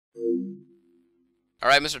All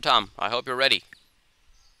right, Mr. Tom, I hope you're ready.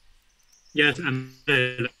 Yes, I'm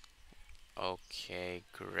ready. Okay,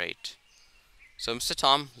 great. So, Mr.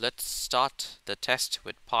 Tom, let's start the test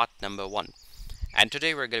with part number one. And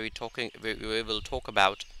today we're going to be we will talk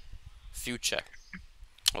about future.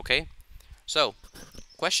 Okay? So,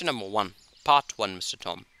 question number one, part one, Mr.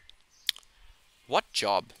 Tom. What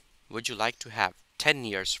job would you like to have 10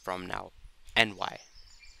 years from now and why?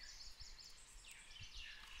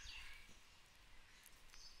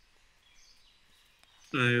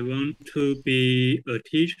 I want to be a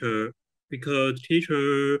teacher because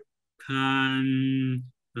teacher can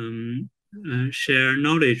share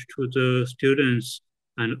knowledge to the students,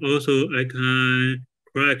 and also I can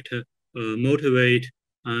correct, motivate,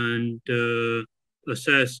 and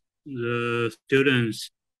assess the students.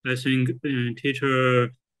 I think teacher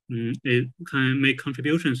it can make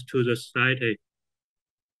contributions to the society.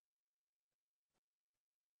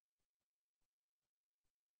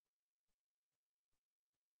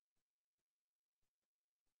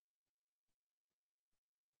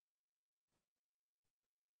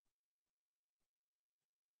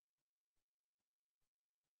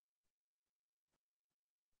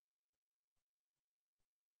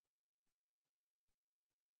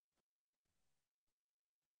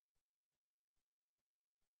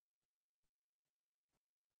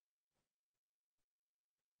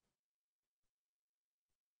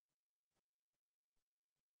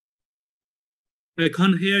 I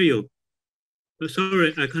can't hear you.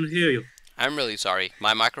 Sorry, I can't hear you. I'm really sorry.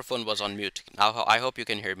 My microphone was on mute. Now I hope you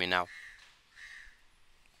can hear me now.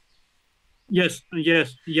 Yes,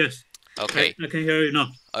 yes, yes. Okay. I can hear you now.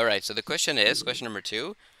 All right. So the question is, question number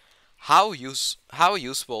two, how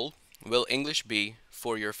useful will English be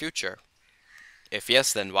for your future? If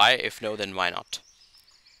yes, then why? If no, then why not?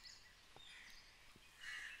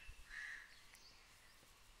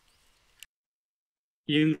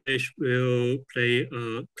 English will play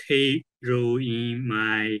a key role in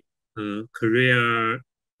my career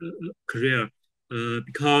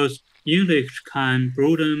because English can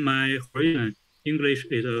broaden my horizon. English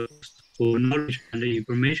is a source for knowledge and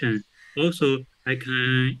information. Also, I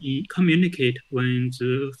can communicate with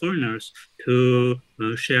the foreigners to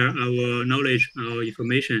share our knowledge, our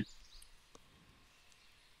information,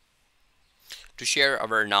 To share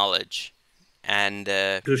our knowledge and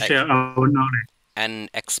to share our knowledge. and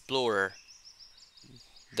explore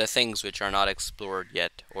the things which are not explored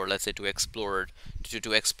yet, or let's say to explore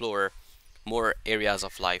more areas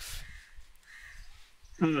of life.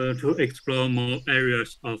 To explore more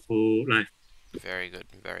areas of life. Very good,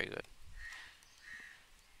 very good.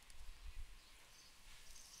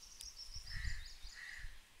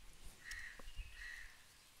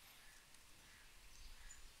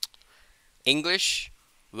 English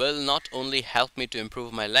will not only help me to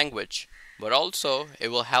improve my language, but also it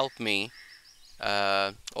will help me,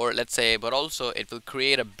 or let's say, but also it will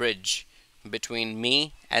create a bridge between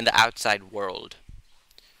me and the outside world.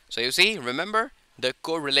 So you see, remember the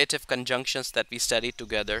correlative conjunctions that we studied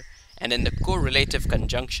together, and in the correlative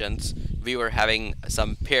conjunctions, we were having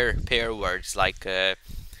some pair words like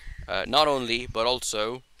not only, but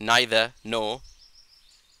also, neither, no.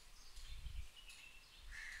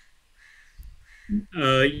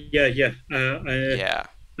 Yeah, yeah. Yeah,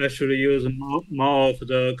 I should use more of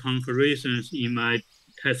the comparisons in my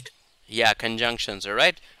test yeah, conjunctions. All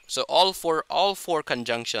right. So all four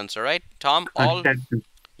conjunctions. All right, Tom. All section.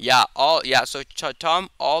 yeah, all yeah. So Tom,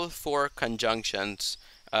 all four conjunctions.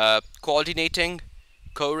 Coordinating,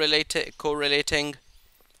 correlating,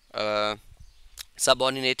 uh,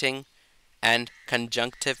 subordinating, and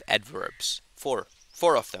conjunctive adverbs. Four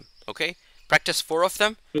of them. Okay. Practice four of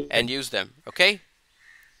them Okay. and use them. Okay.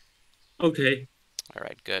 Okay. All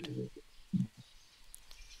right. Good.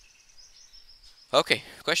 Okay.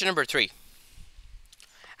 Question number three.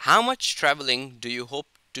 How much traveling do you hope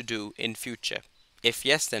to do in future? If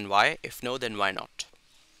yes, then why? If no, then why not?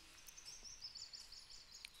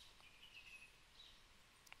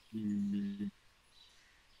 Mm,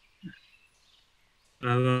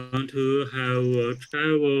 I want to have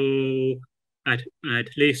travel at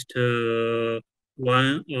least 1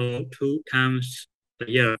 or 2 times a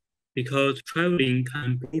year because traveling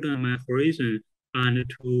can broaden my horizon and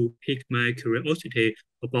to pique my curiosity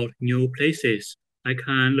about new places. I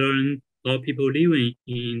can learn how people living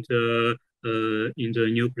in the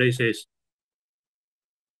new places.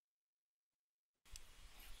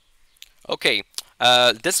 Okay,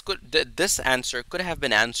 this answer could have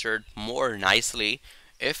been answered more nicely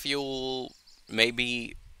if you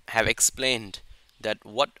maybe have explained that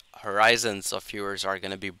what horizons of yours are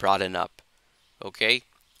going to be broadened up. Okay,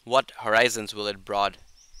 what horizons will it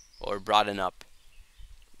broaden up?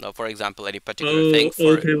 For example, any particular Oh, thing.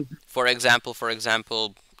 okay. For example,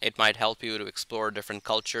 it might help you to explore different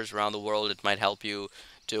cultures around the world. It might help you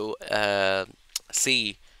to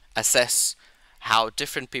see, assess how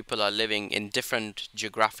different people are living in different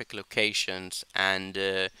geographic locations, and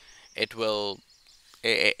it will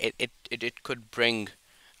it could bring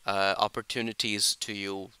opportunities to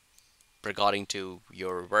you regarding to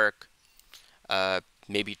your work,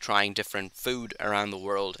 maybe trying different food around the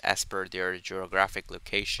world as per their geographic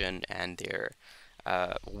location and their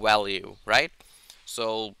value, right?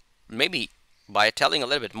 So maybe by telling a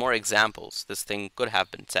little bit more examples, this thing could have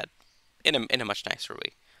been said in a much nicer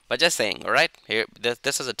way. But just saying, all right? Here,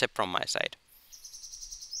 this is a tip from my side.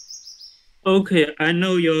 Okay, I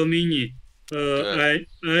know your meaning. Good.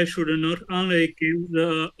 I should not only give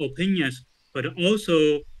the opinions, but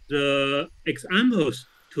also the examples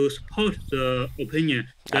to support the opinion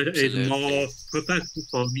that is Absolutely. more perfect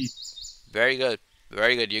for me. Very good.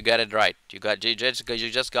 Very good. You got it right. You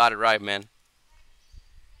just got it right, man.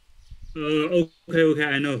 Okay,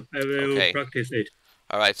 I know. I will Okay. practice it.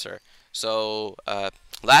 All right, sir. So,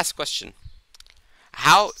 last question.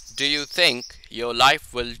 How do you think your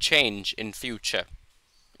life will change in future?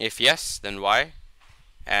 If yes, then why?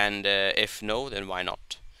 And if no, then why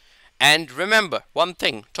not? And remember one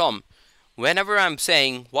thing, Tom. Whenever I'm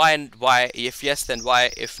saying why and why, if yes, then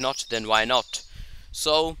why, if not, then why not.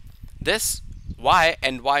 So this why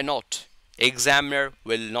and why not, examiner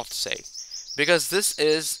will not say, because this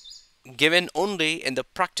is given only in the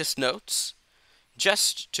practice notes,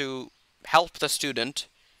 just to help the student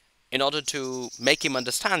in order to make him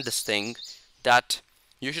understand this thing, that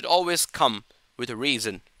you should always come with a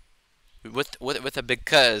reason, with a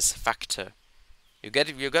because factor. You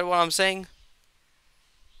get what I'm saying?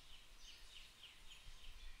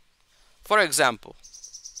 For example,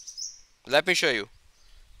 let me show you.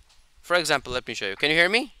 For example, let me show you. Can you hear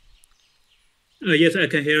me? Yes, I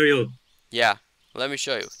can hear you. Yeah. Let me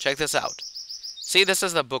show you. Check this out. See, this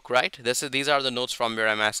is the book, right? These are the notes from where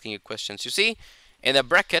I'm asking you questions. You see, in the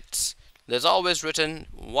brackets, there's always written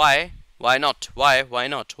why not, why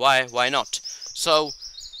not, why not. So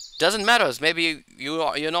doesn't matter. Maybe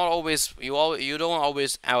you're not always you don't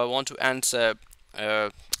always want to answer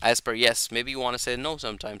as per yes. Maybe you want to say no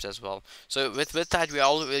sometimes as well. So with that,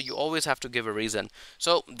 you always have to give a reason.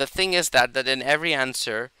 So the thing is that in every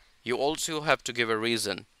answer you also have to give a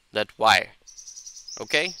reason, that why.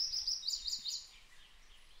 Okay?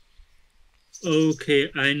 Okay,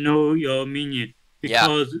 I know your meaning Yeah.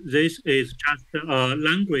 because this is just a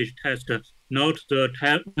language test, not the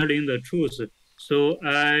telling the truth. So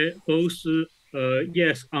I both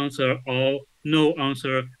yes answer or no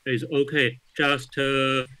answer is okay. Just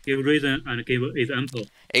give reason and give example.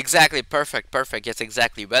 Exactly. Perfect. Perfect. Yes.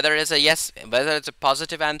 Exactly. Whether it's a yes, whether it's a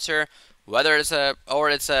positive answer, whether it's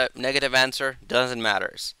a negative answer, doesn't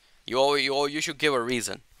matters. You should give a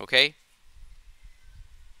reason. Okay.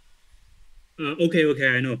 Okay,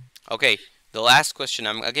 I know. Okay, the last question.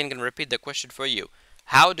 I'm again going to repeat the question for you.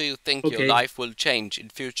 How do you think your Okay. life will change in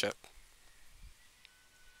future?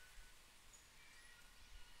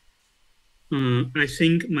 I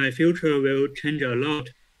think my future will change a lot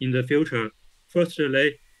in the future.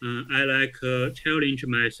 Firstly, I like challenge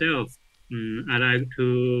myself. I like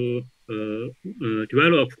to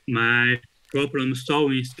develop my problem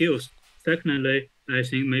solving skills. Secondly, I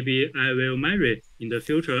think maybe I will marry in the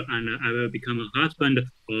future and I will become a husband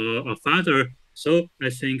or a father. So I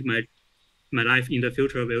think my life in the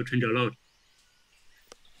future will change a lot.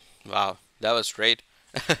 Wow, that was great.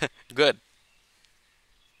 Good.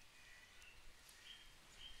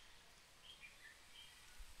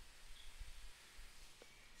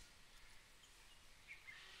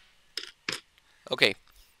 Okay,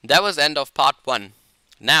 that was end of part one.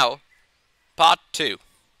 Now, part two.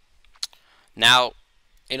 Now,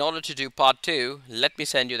 in order to do part two, let me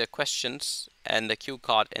send you the questions and the cue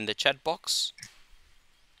card in the chat box.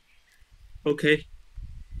 Okay.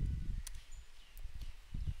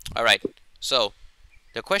 All right. So,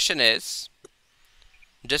 the question is,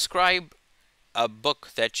 describe a book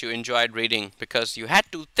that you enjoyed reading because you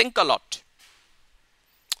had to think a lot.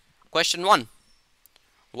 Question one,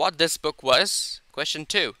 what this book was. Question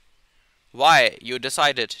two, why you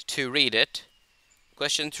decided to read it.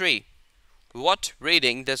 Question 3. What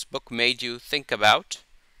reading this book made you think about?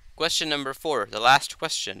 Question number 4, the last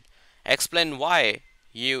question. Explain why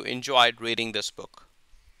you enjoyed reading this book.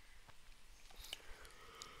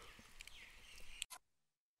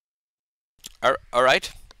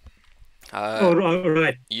 Alright. Uh, All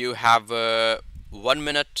right. you have 1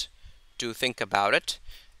 minute to think about it,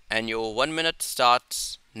 and your 1 minute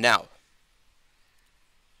starts now.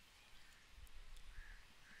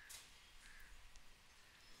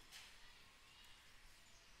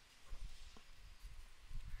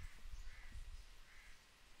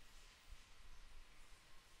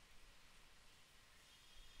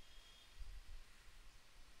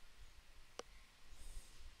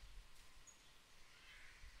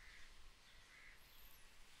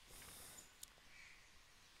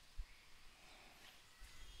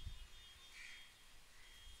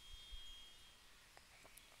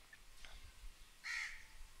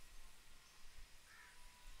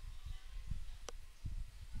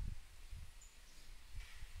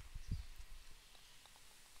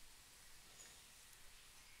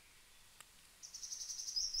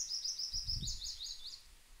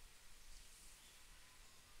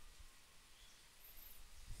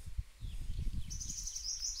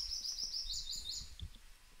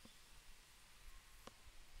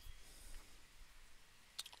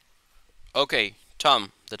 Okay,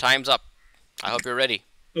 Tom, the time's up. I hope you're ready.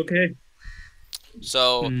 Okay.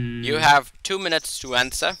 So you Mm, have 2 minutes to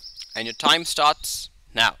answer, and your time starts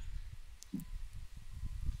now.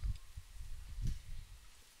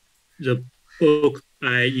 the book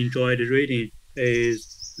I enjoyed reading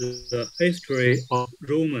is The History of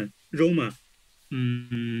Roma.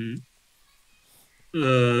 Mm,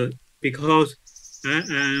 uh, because I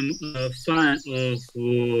am a fan of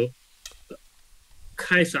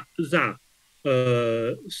Kaiser.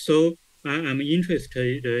 So I am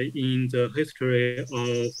interested in the history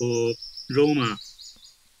of Roma.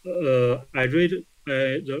 I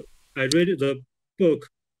read the book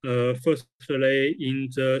firstly in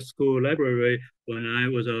the school library when I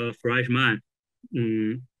was a freshman.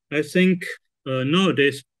 I think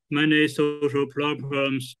nowadays many social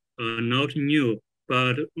problems are not new,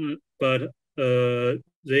 but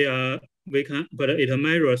they are we can but it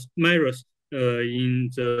mirrors in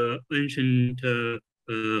the ancient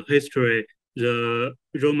history. The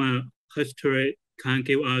Roman history can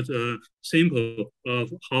give us a sample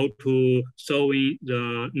of how to solving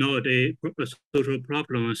the nowadays social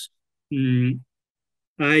problems. Mm,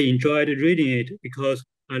 I enjoyed reading it because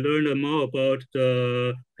I learned more about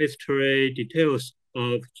the history details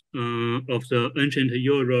of the ancient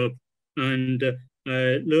Europe, and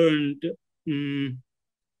I learned um,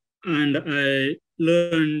 and I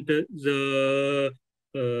learned the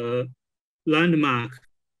uh, landmark,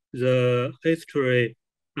 the history,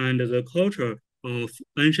 and the culture of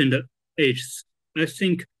ancient ages. I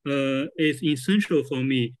think it's essential for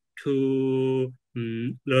me to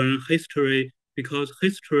learn history because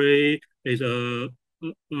history is a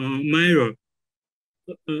mirror.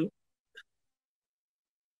 Uh,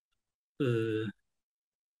 uh,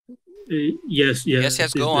 yes, Yes, yes,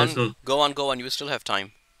 yes, go that's on. all. Go on, go on. You still have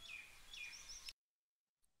time.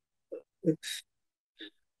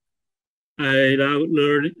 I love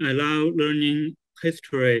learning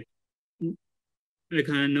history. I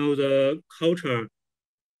can know the culture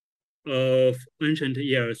of ancient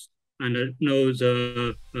years and know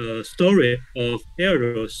the story of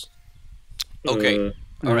heroes. Okay. Uh,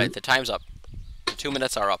 All right, uh, the time's up. The 2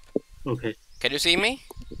 minutes are up. okay. Can you see me?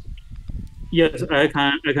 Yes, I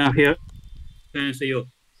can hear. Can see you.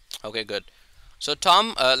 Okay, good. So,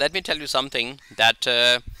 Tom, let me tell you something that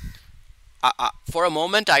for a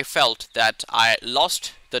moment I felt that I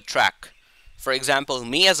lost the track. For example,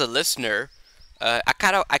 me as a listener, I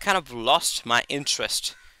kind of lost my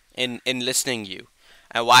interest in listening you.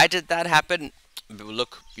 And why did that happen?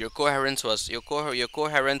 Look, your coherence was,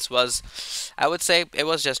 I would say it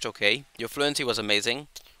was just okay. Your fluency was amazing.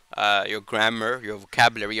 Your grammar, your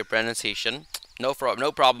vocabulary, your pronunciation, no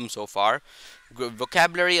problem so far.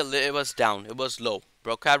 Vocabulary it was down, it was low.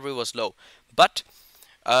 Vocabulary was low, but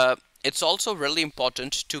uh, it's also really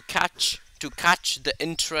important to catch the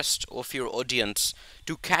interest of your audience,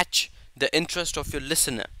 to catch the interest of your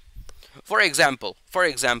listener. For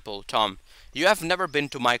example, Tom, you have never been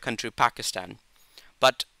to my country, Pakistan,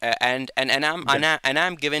 but Yeah. and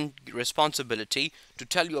I'm given responsibility to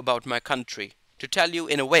tell you about my country, to tell you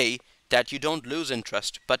in a way that you don't lose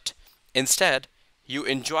interest, but instead you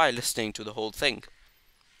enjoy listening to the whole thing.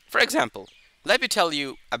 For example, let me tell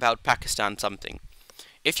you about Pakistan something.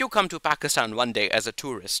 If you come to Pakistan one day as a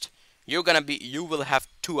tourist, you will have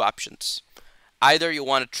two options. Either you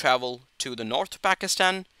want to travel to the North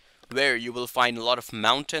Pakistan, where you will find a lot of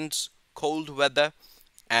mountains, cold weather,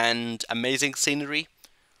 and amazing scenery,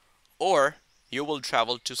 or you will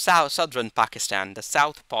travel to southern Pakistan, the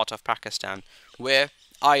south part of Pakistan, where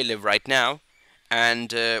I live right now,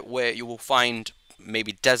 and where you will find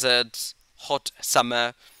maybe deserts, hot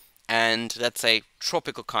summer, and let's say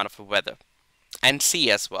tropical kind of a weather, and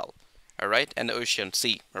sea as well. All right, and the ocean,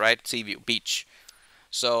 sea, right, sea view, beach.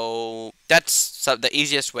 So that's the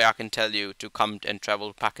easiest way I can tell you to come and travel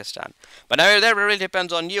to Pakistan. But now that really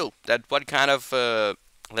depends on you. That what kind of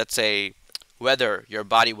let's say weather your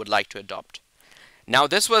body would like to adopt. Now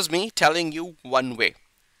this was me telling you one way.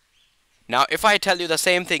 Now, if I tell you the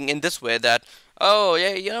same thing in this way, that, oh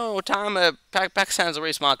yeah, Tom, Pakistan is a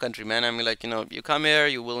very small country, man. I mean, like, you come here,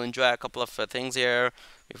 you will enjoy a couple of things here.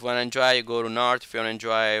 If you want to enjoy, you go to north. If you want to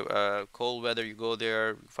enjoy cold weather, you go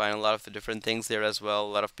there. You find a lot of the different things there as well.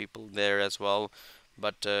 A lot of people there as well.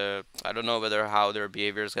 But I don't know whether how their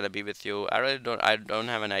behavior is gonna be with you. I really don't. I don't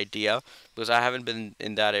have an idea because I haven't been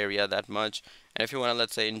in that area that much. And if you want to,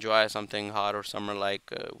 let's say, enjoy something hot or summer, like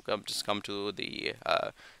just come to the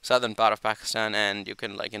southern part of Pakistan, and you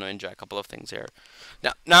can, like, enjoy a couple of things here.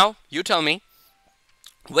 Now you tell me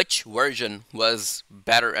which version was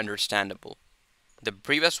better understandable, the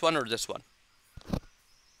previous one or this one?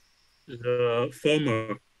 The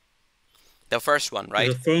former. The first one, The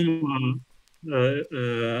right? former,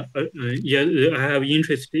 yeah, I have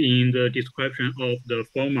interest in the description of the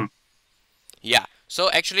former. Yeah.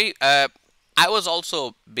 So actually, I was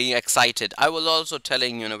also being excited. I was also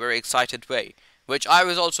telling you in a very excited way, which I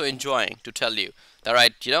was also enjoying to tell you. All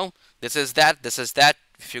right, this is that, this is that.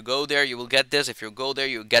 If you go there, you will get this. If you go there,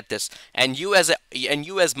 you get this. And you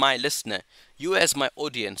as my listener, you as my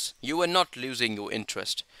audience, you are not losing your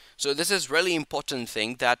interest. So this is really important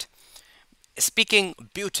thing that speaking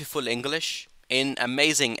beautiful English in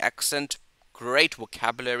amazing accent, great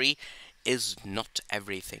vocabulary is not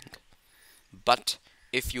everything. But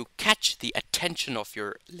if you catch the attention of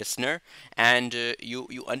your listener and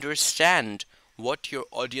you understand what your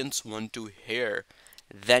audience want to hear,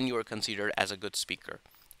 then you are considered as a good speaker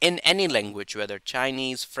in any language, whether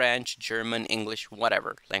Chinese, French, German, English,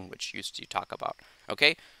 whatever language you talk about.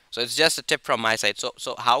 Okay, so it's just a tip from my side.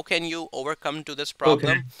 So how can you overcome to this Okay.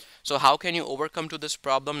 problem? So how can you overcome to this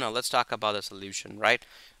problem? Now let's talk about the solution, right?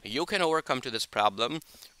 You can overcome to this problem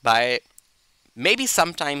by, maybe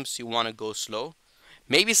sometimes you want to go slow.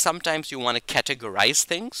 Maybe sometimes you want to categorize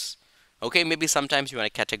things. Okay, maybe sometimes you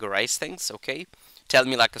want to categorize things. Okay, tell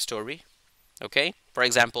me like a story. Okay, for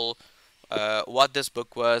example, what this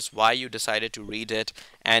book was, why you decided to read it,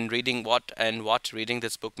 and what reading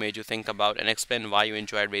this book made you think about, and explain why you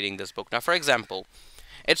enjoyed reading this book. Now, for example,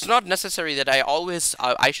 it's not necessary that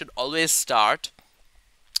I should always start,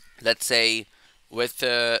 let's say, with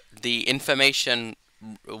the information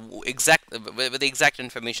exact with the exact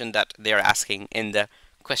information that they're asking in the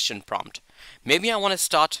question prompt. Maybe I want to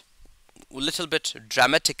start a little bit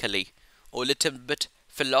dramatically or a little bit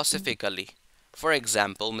philosophically. For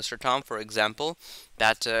example, Mr. Tom, for example,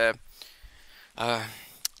 that uh,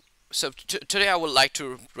 today I would like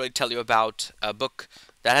to really tell you about a book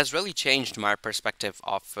that has really changed my perspective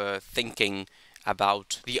of thinking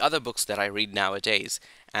about the other books that I read nowadays,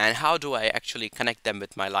 and how do I actually connect them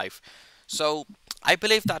with my life. So I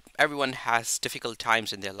believe that everyone has difficult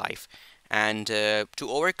times in their life, and to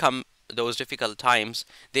overcome those difficult times,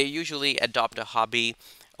 they usually adopt a hobby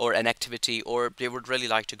or an activity, or they would really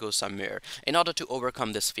like to go somewhere in order to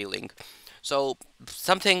overcome this feeling. So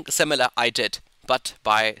something similar I did, but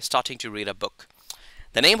by starting to read a book.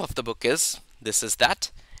 The name of the book is This Is That,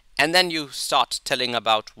 and then you start telling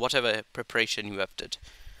about whatever preparation you have did.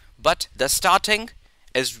 But the starting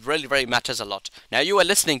is really very matters a lot. Now you are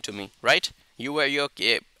listening to me, right?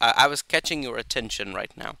 I was catching your attention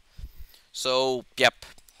right now. So yep,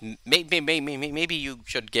 maybe you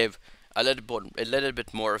should give a little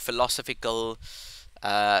bit more philosophical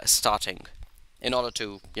starting in order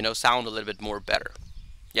to sound a little bit more better.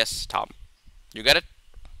 Yes, Tom, you get it?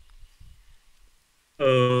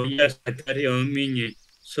 Yes, I get your meaning.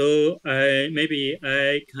 So maybe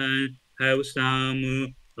I can have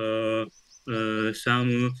some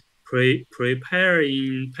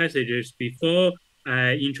preparing passages before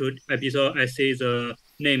I say the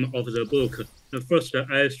name of the book. First,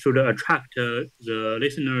 I should attract the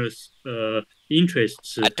listeners'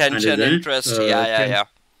 interests, and Attention, then interest. Yeah, yeah, tell yeah.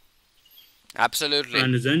 Absolutely.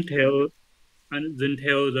 and then tell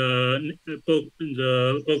the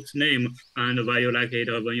book's name and why you like it,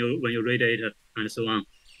 or when you read it, and so on.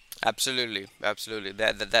 Absolutely. Absolutely.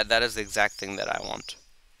 That is the exact thing that I want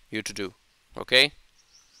you to do. Okay.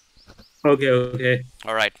 Okay, okay.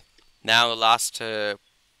 All right. Now the last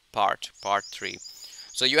part three.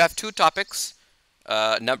 So you have two topics.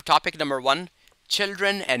 Topic number one,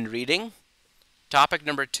 children and reading. Topic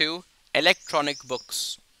number two, electronic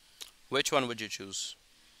books. Which one would you choose?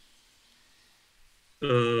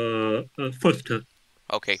 First,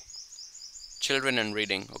 Okay, children and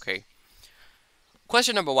reading. Okay.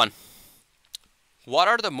 Question number one. What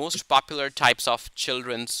are the most popular types of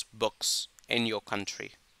children's books in your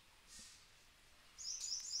country?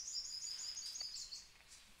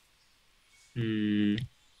 um,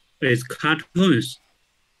 is cartoons.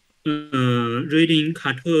 Reading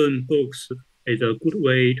cartoon books is a good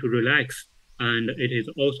way to relax, and it is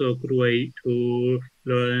also a good way to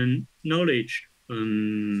learn knowledge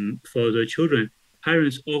for the children.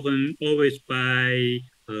 Parents often always buy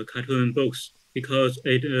cartoon books because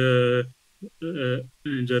the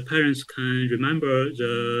parents can remember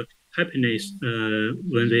the happiness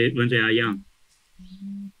when they are young.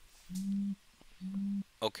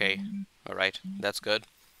 Okay, all right, that's good.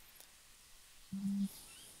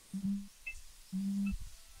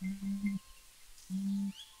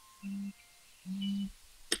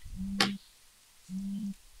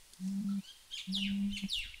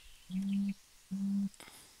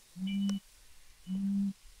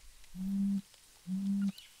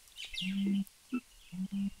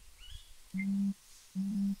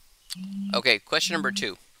 Okay, question number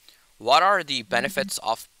 2. What are the benefits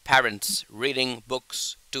of parents reading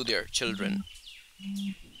books to their children?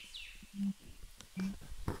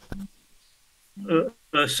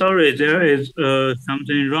 Sorry, there is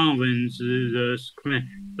something wrong with the screen.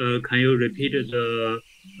 Can you repeat the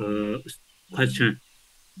question?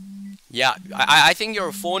 Yeah, I think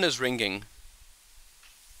your phone is ringing.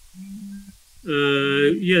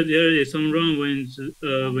 Yeah, there is some wrong with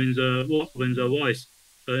the voice.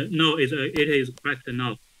 No, it is correct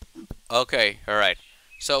now. Okay, all right.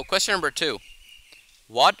 So, question number 2.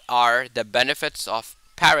 What are the benefits of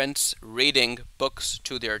parents reading books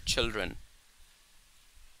to their children?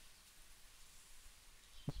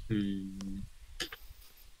 Hmm.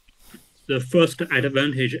 The first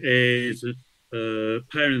advantage is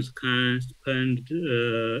parents can spend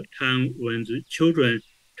time with the children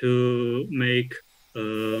to make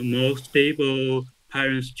a more stable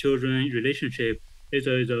parents-children relationship. It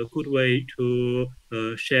is a good way to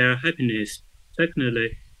share happiness.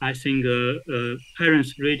 Secondly, I think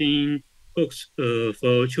parents reading books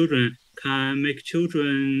for children can make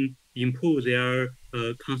children improve their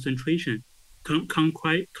concentration,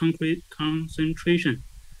 concrete concentration.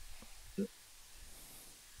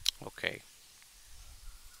 Okay.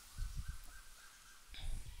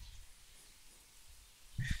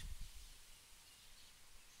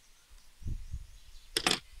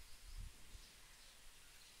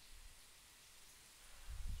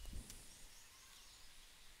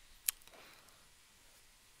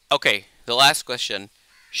 Okay, the last question.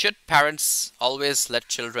 Should parents always let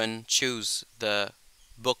children choose the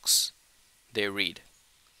books they read?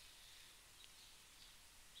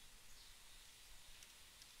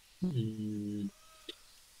 Mm,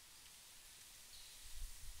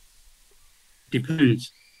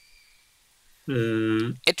 depends.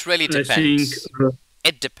 Uh, It really I think depends.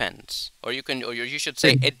 It depends. Or you should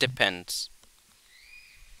say it, it depends.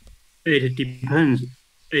 it depends.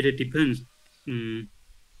 It depends. Mm,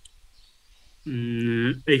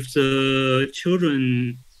 if the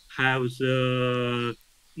children have the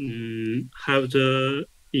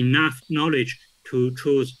enough knowledge to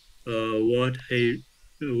choose what he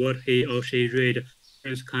or she read,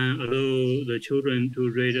 parents can allow the children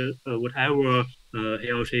to read whatever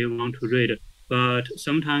he or she want to read. But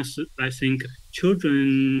sometimes I think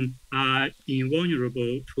children are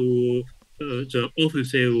invulnerable to the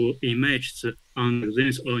offensive images on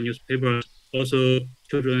magazines or newspapers. Also,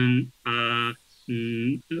 children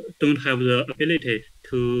don't have the ability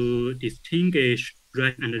to distinguish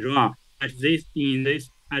right and wrong.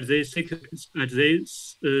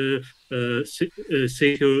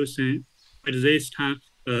 Situation at this time,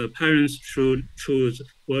 parents should choose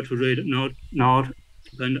what to read, not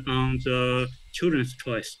depend on the children's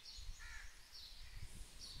choice.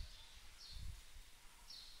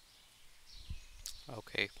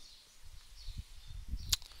 Okay.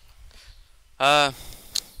 Uh,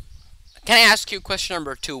 can I ask you question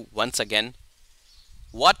number 2 once again?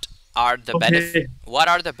 What are the Okay,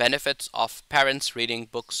 benefits of parents reading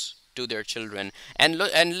books to their children? And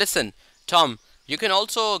listen, Tom, you can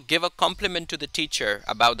also give a compliment to the teacher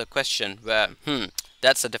about the question where,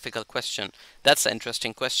 that's a difficult question. That's an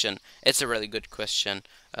interesting question. It's a really good question.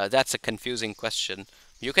 That's a confusing question.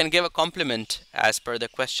 You can give a compliment as per the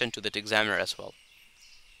question to the examiner as well.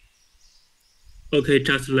 okay,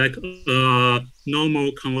 just like a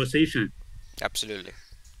normal conversation. Absolutely.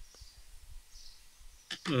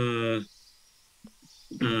 Uh,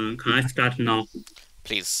 can I start now?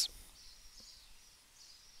 Please.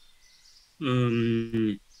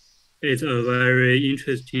 Um, it's a very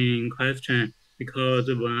interesting question because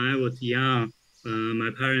when I was young, my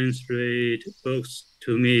parents read books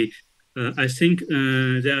to me. I think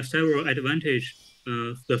there are several advantages.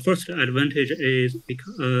 The first advantage is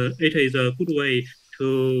because it is a good way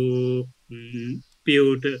to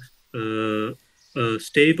build a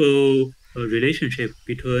stable relationship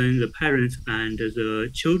between the parents and the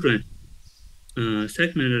children.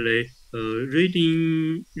 Secondly,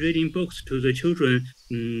 reading books to the children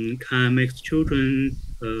can make children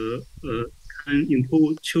can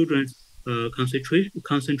improve children's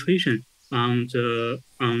concentration on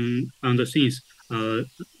the things.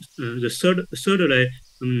 Thirdly,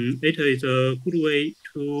 it is a good way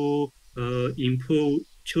to improve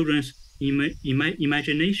children's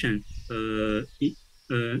imagination. Uh,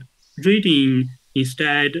 reading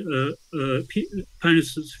instead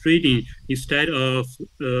parents reading instead of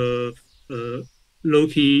uh, uh,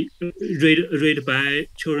 looking read by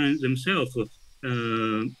children themselves.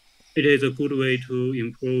 It is a good way to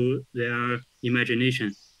improve their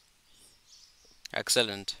imagination.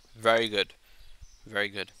 Excellent. Very good. Very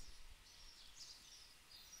good.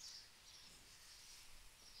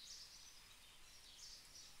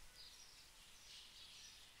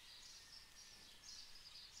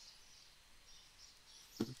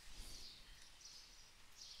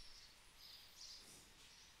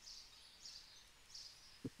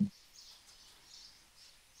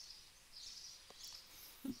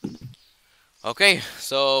 Okay,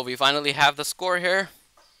 so we finally have the score here.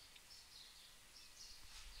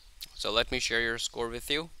 So let me share your score with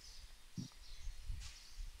you.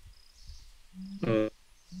 Uh,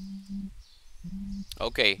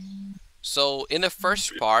 Okay, so in the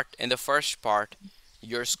first part,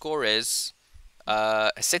 your score is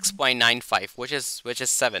 6.95, which is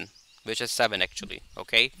 7, which is 7 actually.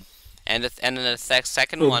 Okay, and in the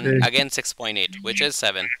second one okay. again 6.8, which is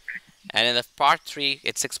 7, and in the part 3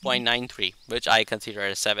 it's 6.93, which I consider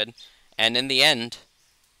as 7, and in the end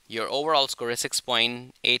your overall score is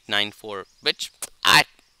 6.894, which I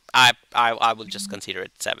will just consider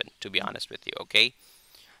it 7, to be honest with you. Okay,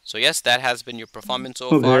 so yes, that has been your performance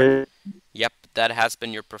so far. Okay. Yep, that has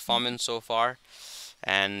been your performance so far.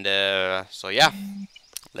 And so yeah,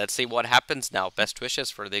 let's see what happens now. Best wishes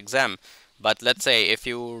for the exam. But let's say if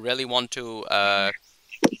you really want to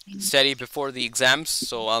study before the exams,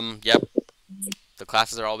 so yep, the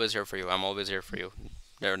classes are always here for you. I'm always here for you.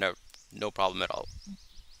 No problem at all.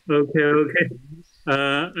 Okay. Okay.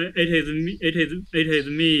 I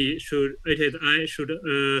should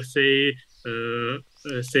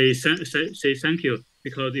say thank you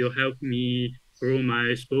because you helped me grow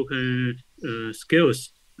my spoken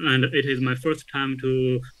skills. And it is my first time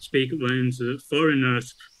to speak with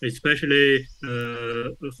foreigners, especially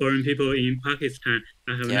foreign people in Pakistan.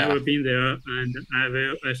 I have Yeah. never been there, and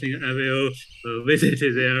I think I will visit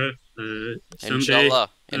there someday. Inshallah,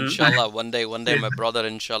 Uh, inshallah. One day, yeah. my brother.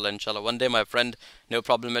 Inshallah, inshallah. One day, my friend. No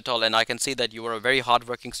problem at all. And I can see that you are a very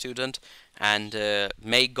hardworking student, and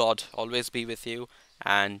may God always be with you,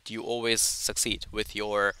 and you always succeed with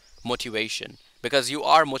your motivation because you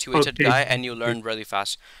are a motivated Okay. guy and you learn really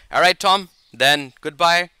fast. All right, Tom. Then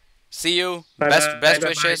goodbye. See you. Bye bye. Best Bye bye.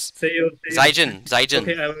 wishes. See you. See you. Zaijin, Zaijin.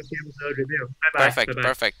 Okay, I will give the review. Bye bye. Bye Perfect, bye.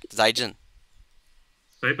 perfect. Zaijin.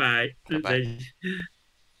 Bye bye. Bye bye.